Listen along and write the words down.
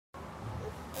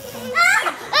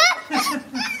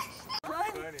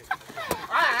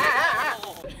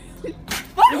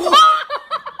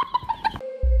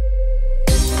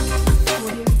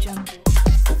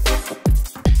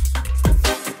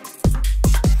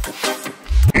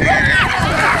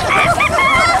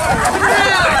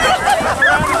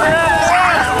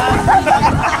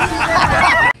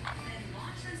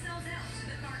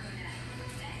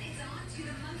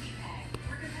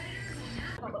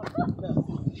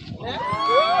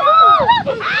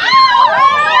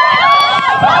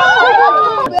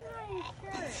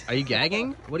Are you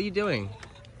gagging? What are you doing?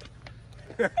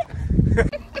 Come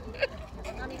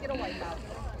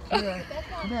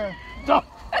here. Stop.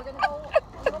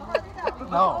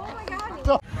 No.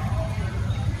 Stop.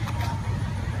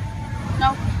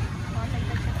 No.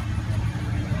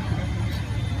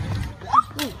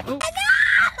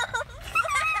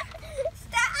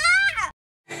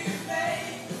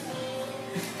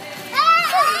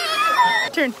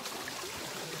 Turn.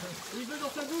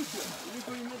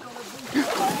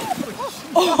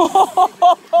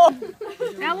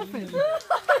 Elephant.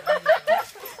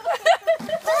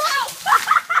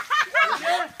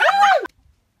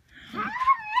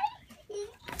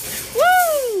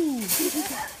 Woo!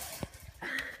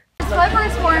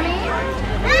 Slippers for me.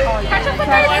 Catch up with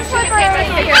the slippers.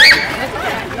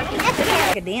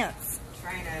 Like a dance.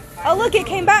 Oh look, it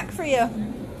came back for you.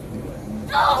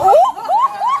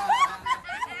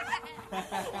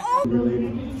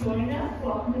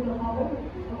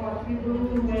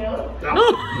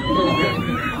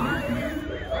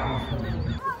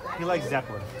 He likes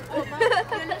Zeppelin. Oh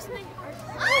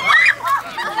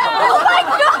my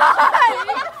god!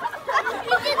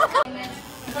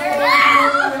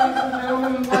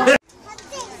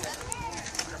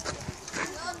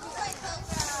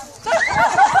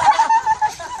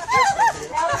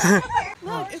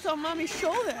 Look, it's on mommy's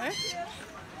shoulder.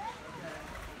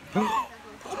 Oh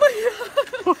my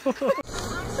god!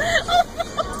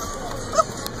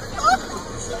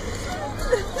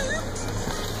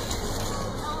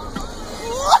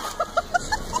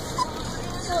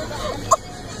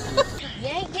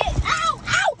 Yank it. Ow!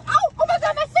 Ow! Ow! Oh my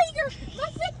god, my finger! My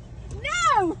finger!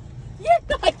 No! You're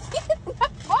not getting my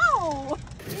phone!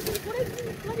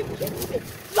 Let me kiss it.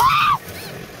 Ah!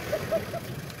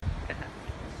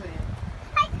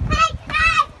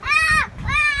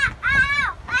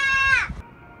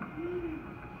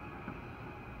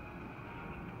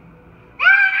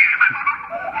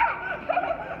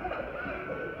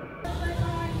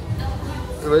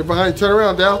 Right behind you. Turn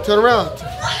around, Dal. Turn around.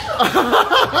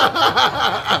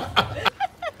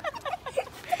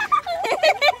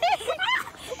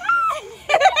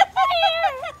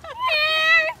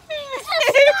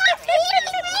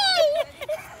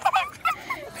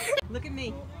 Look at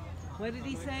me. What did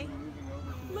he say?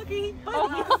 Looky.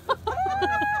 Oh.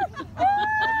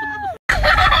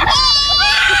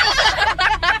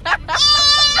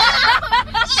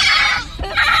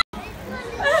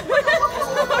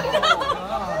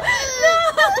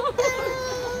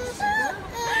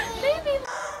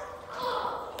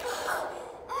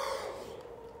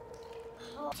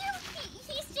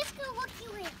 He's just gonna look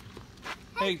you in.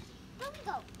 Hey. Let me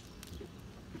go.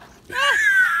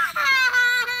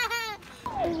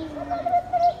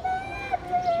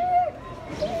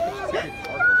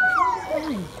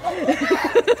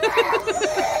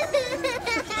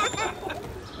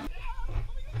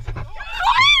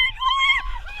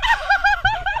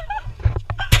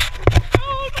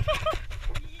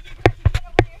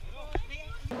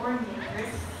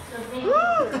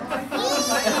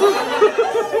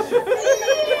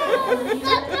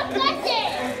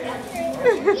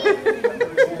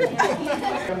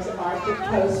 Arctic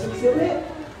Coast exhibit,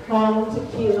 home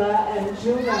tequila and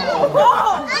Juno.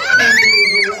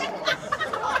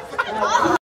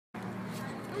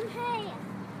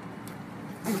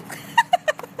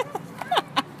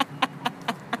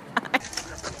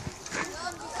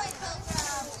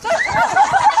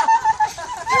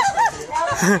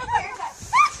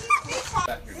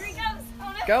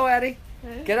 Go, Addie.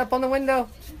 Get up on the window.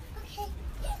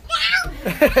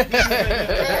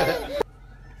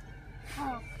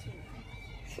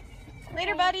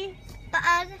 Later, buddy.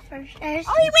 Oh,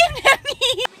 he waved at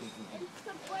me.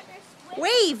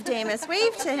 Wave, Damus.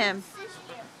 Wave to him.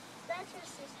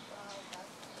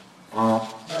 I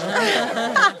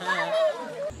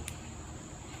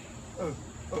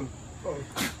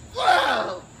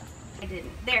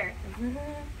didn't. There.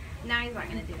 Now he's not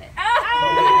gonna do it.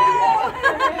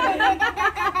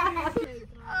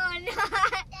 Oh no!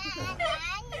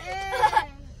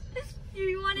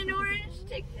 You want an orange?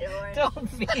 Take the orange. Don't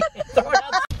feed it. Throw it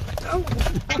out.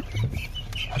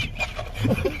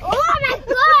 Oh my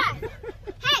god!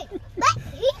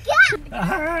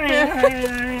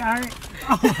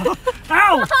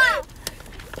 Ow!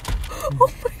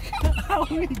 Oh,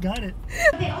 we got it.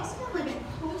 They also live in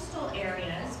coastal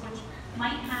areas, which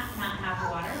might not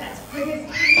have water. That's pretty as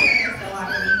the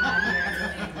water we have here in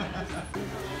the neighborhood.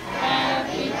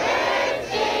 Happy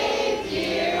birthday,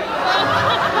 dear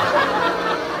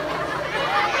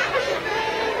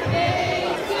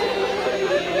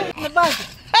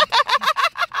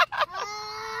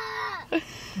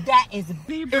That is a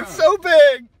big bro. It's so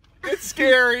big. It's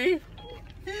scary.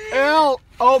 Ow.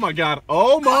 Oh my god.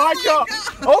 Oh my god.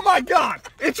 Oh my god.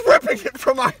 It's ripping it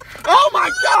from my. Oh my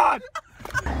god.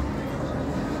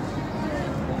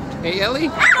 Hey, Ellie.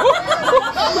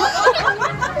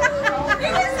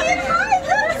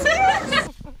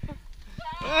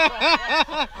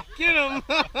 Get him.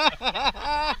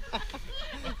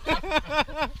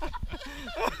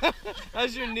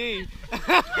 How's your knee?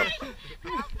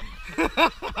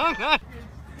 I'm not.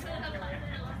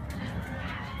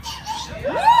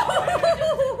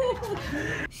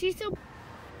 She's so.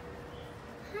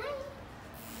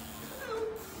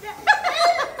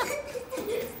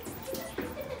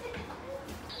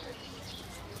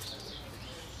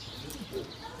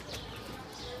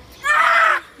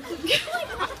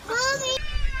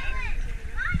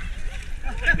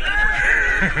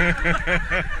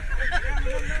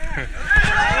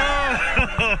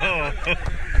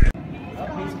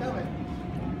 He's coming.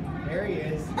 There he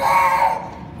is.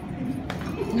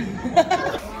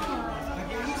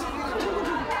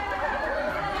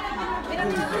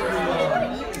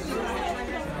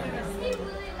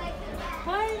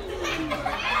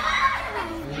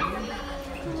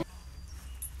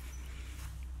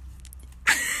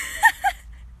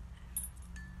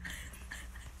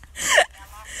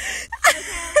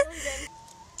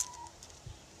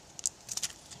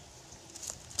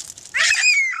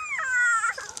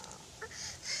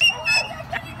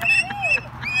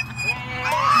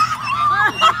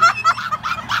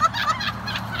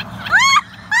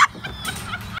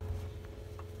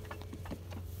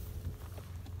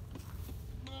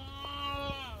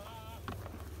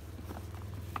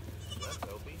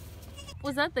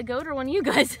 Was that the goat or one of you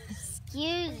guys?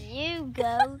 Excuse you,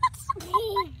 goat.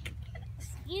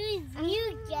 Excuse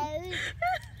you, goat.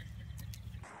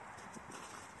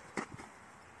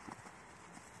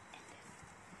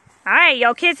 All right,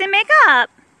 y'all kiss and make up.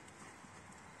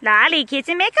 Lolly, kiss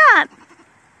and make up.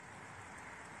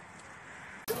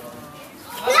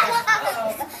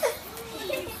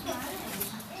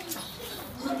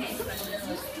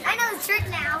 I know the trick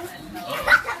now.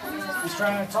 He's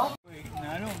trying to talk. Wait, no,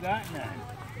 I don't got none.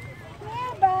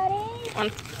 Yeah,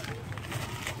 buddy.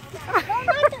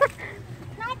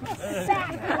 Not the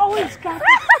sack. Oh, he's got the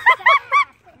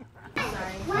sack.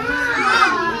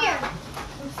 Here.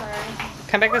 I'm sorry.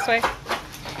 Come back this way.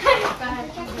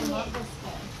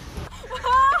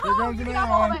 Here goes the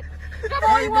man.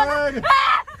 Hey, bud.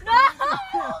 No!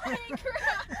 Holy crap!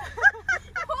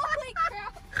 Holy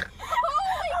crap!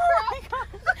 Holy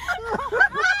crap!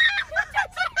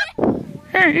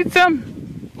 Here, eat some.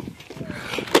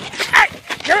 Hey,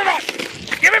 give it back.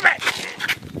 Give it back.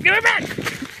 Give it back.